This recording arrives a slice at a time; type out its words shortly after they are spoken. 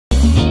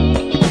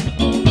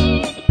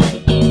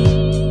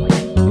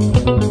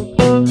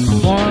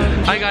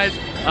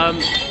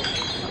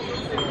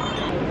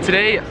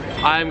Today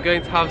I'm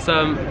going to have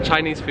some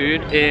Chinese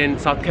food in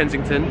South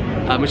Kensington,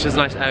 which is a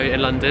nice area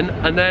in London,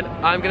 and then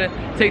I'm gonna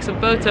take some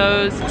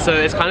photos. So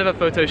it's kind of a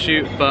photo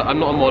shoot, but I'm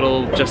not a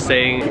model, just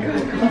saying.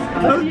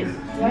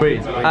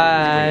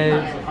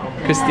 Hi,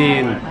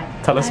 Christine,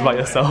 tell us about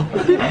yourself.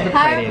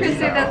 Hi,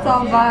 Christine, that's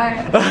all.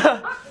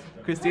 Bye.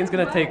 Christine's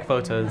gonna take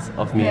photos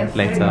of me Yes.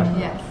 later.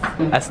 Yes.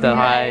 Esther,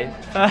 hi.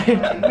 Hi.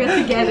 We're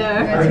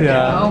together.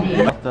 Yeah.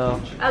 Hello.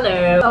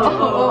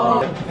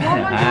 Oh.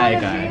 Hi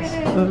guys.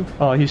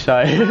 Oh, he's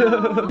shy.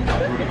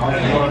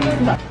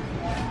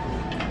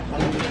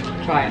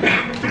 Try it.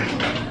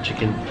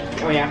 Chicken.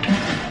 Oh yeah.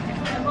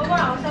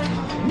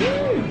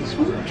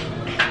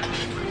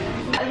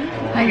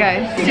 Hi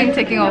guys, Christine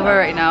taking over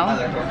right now.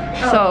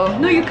 So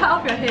No, you cut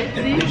off your head,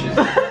 see?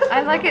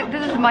 I like it.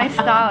 This is my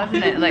style,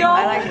 isn't it? Like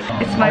I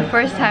like. It's my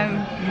first time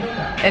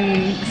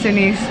in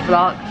Soony's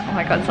vlog. Oh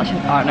my god, such an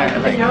honor.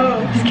 Like,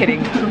 just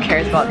kidding. Who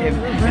cares about him?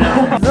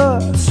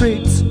 The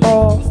streets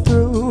all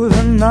through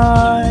the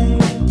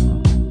night,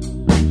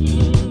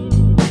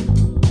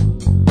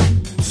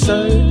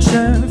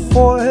 searching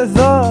for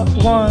the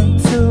one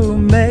to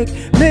make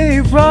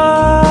me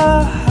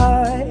right.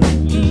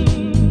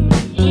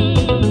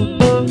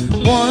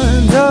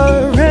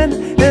 Wondering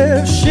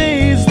if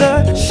she's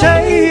the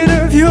shade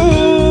of you.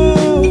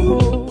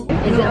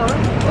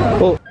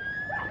 Oh.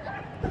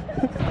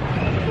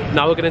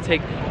 Now we're gonna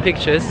take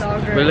pictures.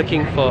 We're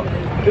looking for.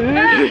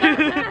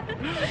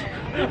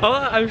 Oh,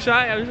 I'm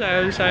shy.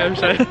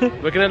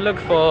 We're gonna look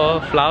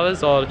for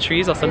flowers or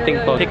trees or something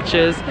for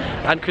pictures,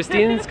 and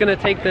Christine's gonna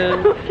take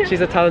them.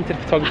 She's a talented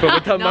photographer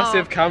with a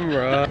massive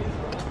camera.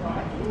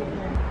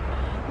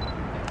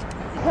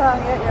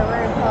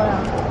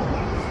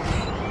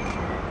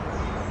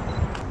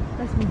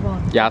 Let's move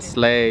on. Yeah,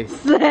 slay.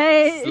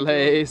 Slay.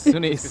 Slay,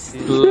 Soony,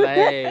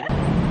 slay.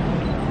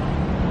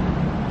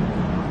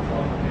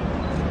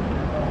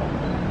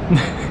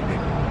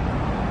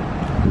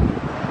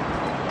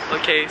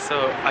 Okay,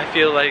 so I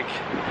feel like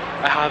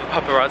I have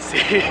paparazzi.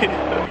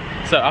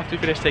 So after we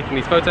finish taking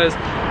these photos,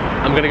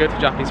 I'm gonna go to a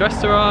Japanese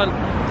restaurant,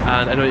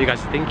 and I know what you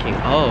guys are thinking.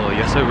 Oh,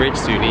 you're so rich,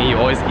 Soony, you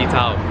always eat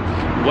out.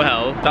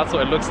 Well, that's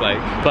what it looks like,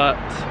 but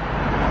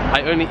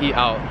I only eat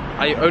out.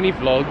 I only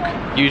vlog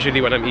usually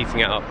when I'm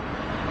eating out.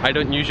 I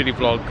don't usually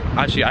vlog.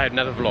 Actually, I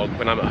never vlog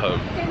when I'm at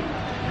home.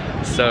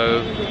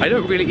 So I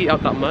don't really eat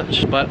out that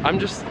much, but I'm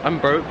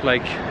broke,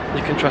 like,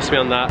 you can trust me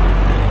on that.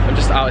 I'm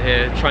just out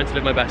here trying to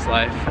live my best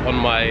life on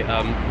my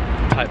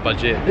tight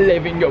budget.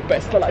 Living your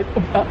best life.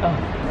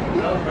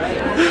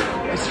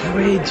 It's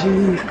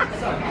raging. Do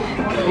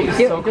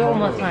it one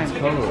more time. Do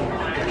it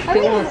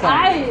one more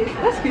time.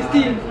 That's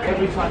Christine.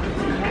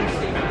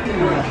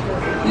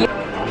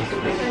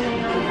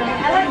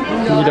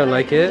 You don't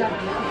like it?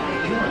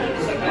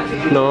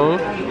 No?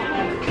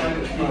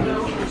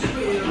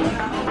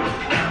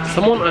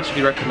 Someone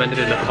actually recommended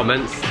in the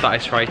comments that I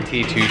try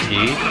T2T,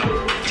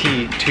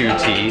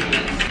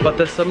 but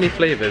there's so many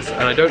flavors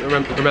and I don't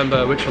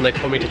remember which one they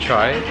told me to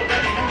try.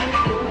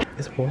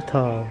 It's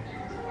water.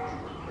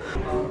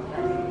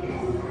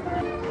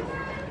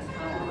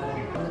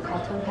 The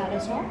cotton pad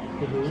as well.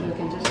 So you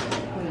can just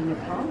put in your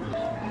palm.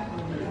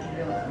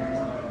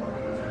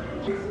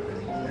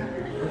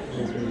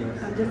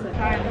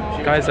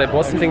 Guys, I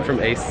bought something from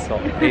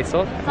ASOS.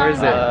 ASOS? Where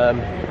is it?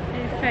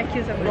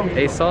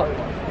 ASOS?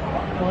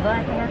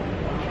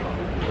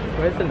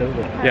 Where's the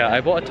logo? Yeah,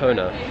 I bought a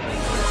toner.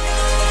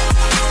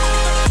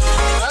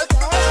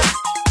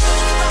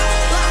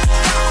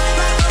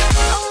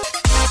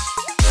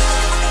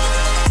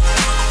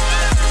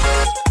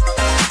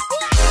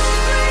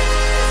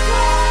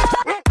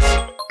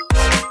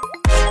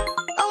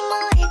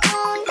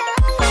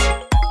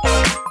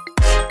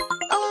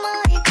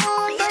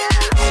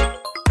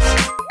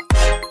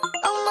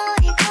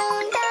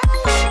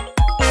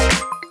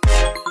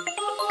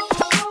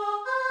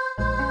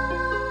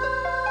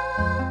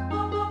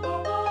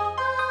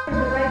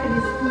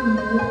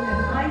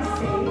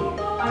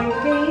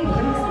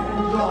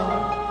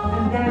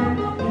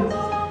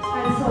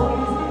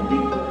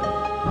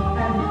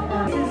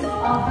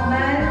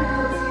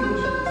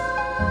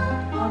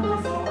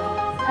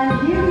 And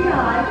here we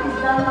are, it's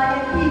done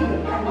like an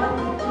eagle. I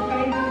wanted to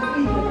paint an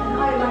eagle, and I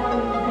like the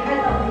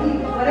head of the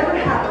eagle. Whatever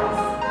happens,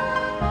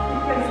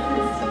 you can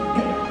still see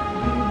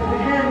the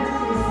hand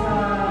is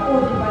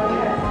ordered by the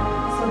head.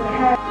 So the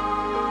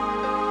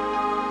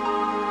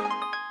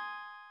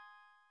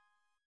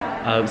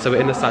head. So we're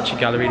in the Saatchi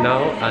Gallery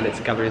now, and it's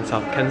a gallery in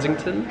South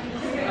Kensington.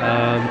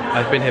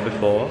 I've been here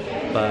before,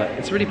 but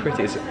it's really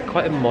pretty. It's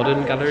quite a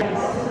modern gallery.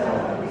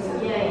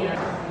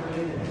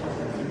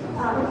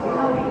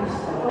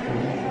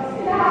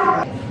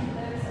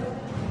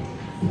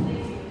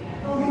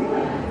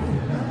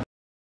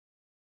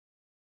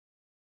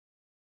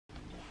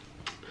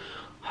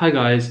 Hi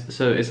guys,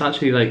 so it's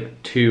actually like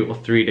 2 or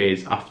 3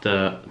 days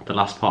after the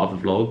last part of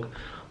the vlog.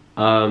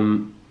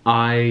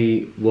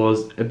 I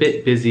was a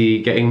bit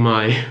busy getting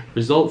my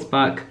results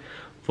back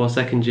for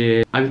second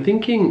year. I'm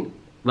thinking,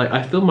 like,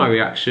 I filmed my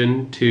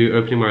reaction to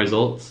opening my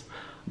results,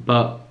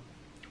 but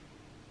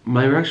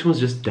my reaction was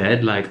just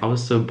dead. Like, I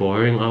was so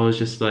boring. I was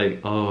just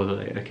like, oh,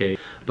 like, okay.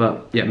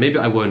 But yeah, maybe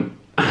I won't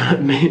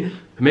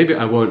maybe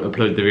I won't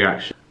upload the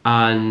reaction.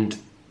 And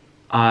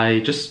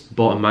I just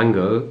bought a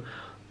mango,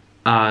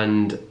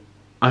 and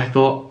I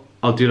thought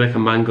I'll do like a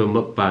mango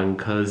mukbang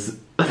because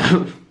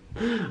I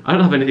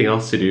don't have anything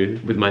else to do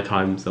with my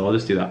time, so I'll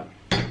just do that.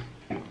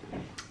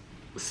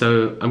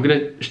 So I'm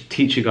gonna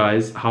teach you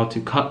guys how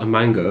to cut a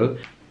mango.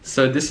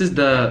 So this is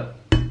the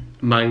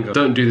mango.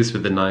 Don't do this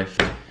with the knife.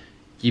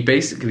 You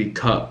basically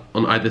cut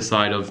on either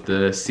side of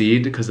the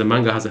seed because the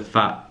mango has a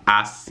fat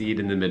ass seed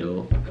in the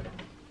middle.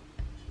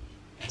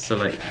 So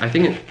like, I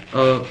think it,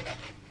 oh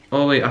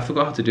wait, I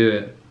forgot how to do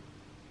it.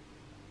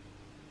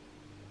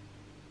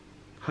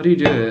 How do you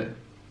do it?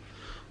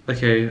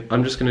 Okay,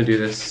 I'm just gonna do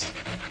this.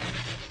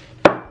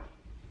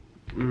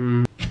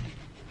 Oh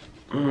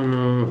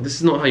no, this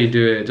is not how you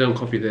do it. Don't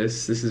copy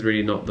this. This is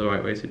really not the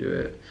right way to do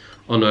it.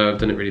 Oh no, I've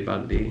done it really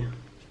badly.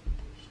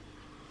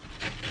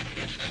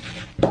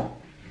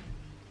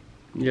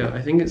 Yeah,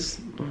 I think it's...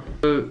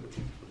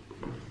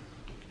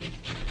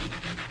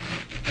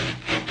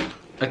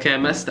 Okay, I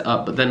messed it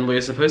up, but then what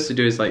you're supposed to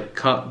do is like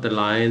cut the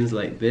lines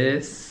like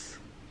this.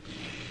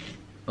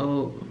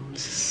 Oh,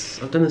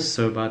 I've done this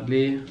so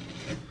badly.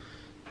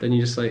 Then you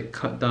just like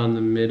cut down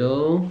the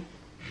middle.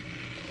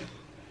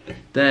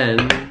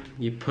 Then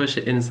you push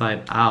it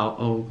inside out.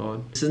 Oh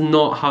god. This is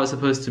not how it's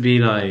supposed to be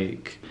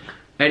like.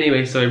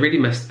 Anyway, so I really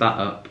messed that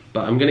up,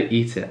 but I'm gonna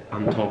eat it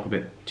and talk a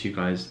bit to you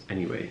guys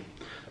anyway.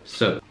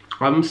 So,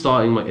 I'm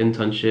starting my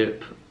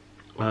internship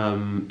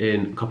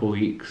in a couple of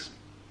weeks.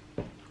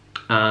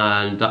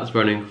 And that's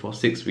running for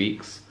 6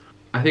 weeks.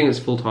 I think it's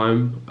full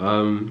time,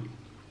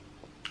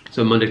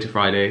 so Monday to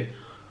Friday.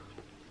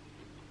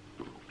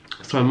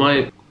 So I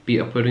might be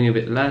uploading a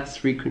bit less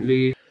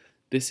frequently.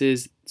 This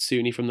is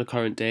Soony from the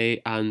current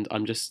day, and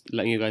I'm just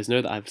letting you guys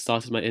know that I've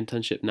started my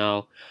internship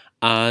now,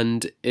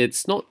 and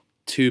it's not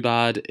too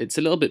bad. It's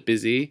a little bit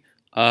busy,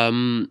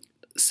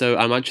 so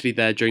I'm actually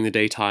there during the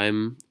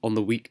daytime on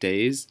the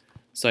weekdays,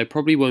 so I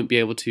probably won't be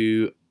able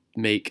to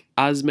make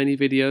as many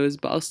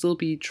videos, but I'll still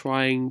be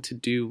trying to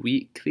do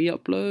weekly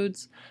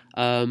uploads.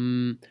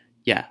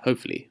 Yeah,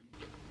 hopefully.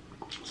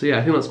 So yeah,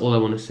 I think that's all I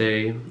want to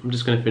say. I'm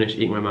just going to finish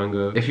eating my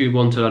mango. If you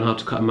want to learn how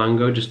to cut a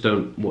mango, just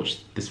don't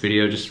watch this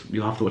video.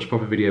 You'll have to watch a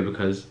proper video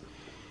because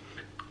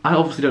I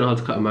obviously don't know how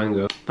to cut a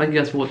mango. Thank you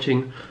guys for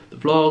watching the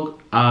vlog,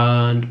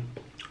 and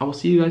I will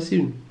see you guys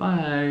soon.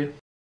 Bye.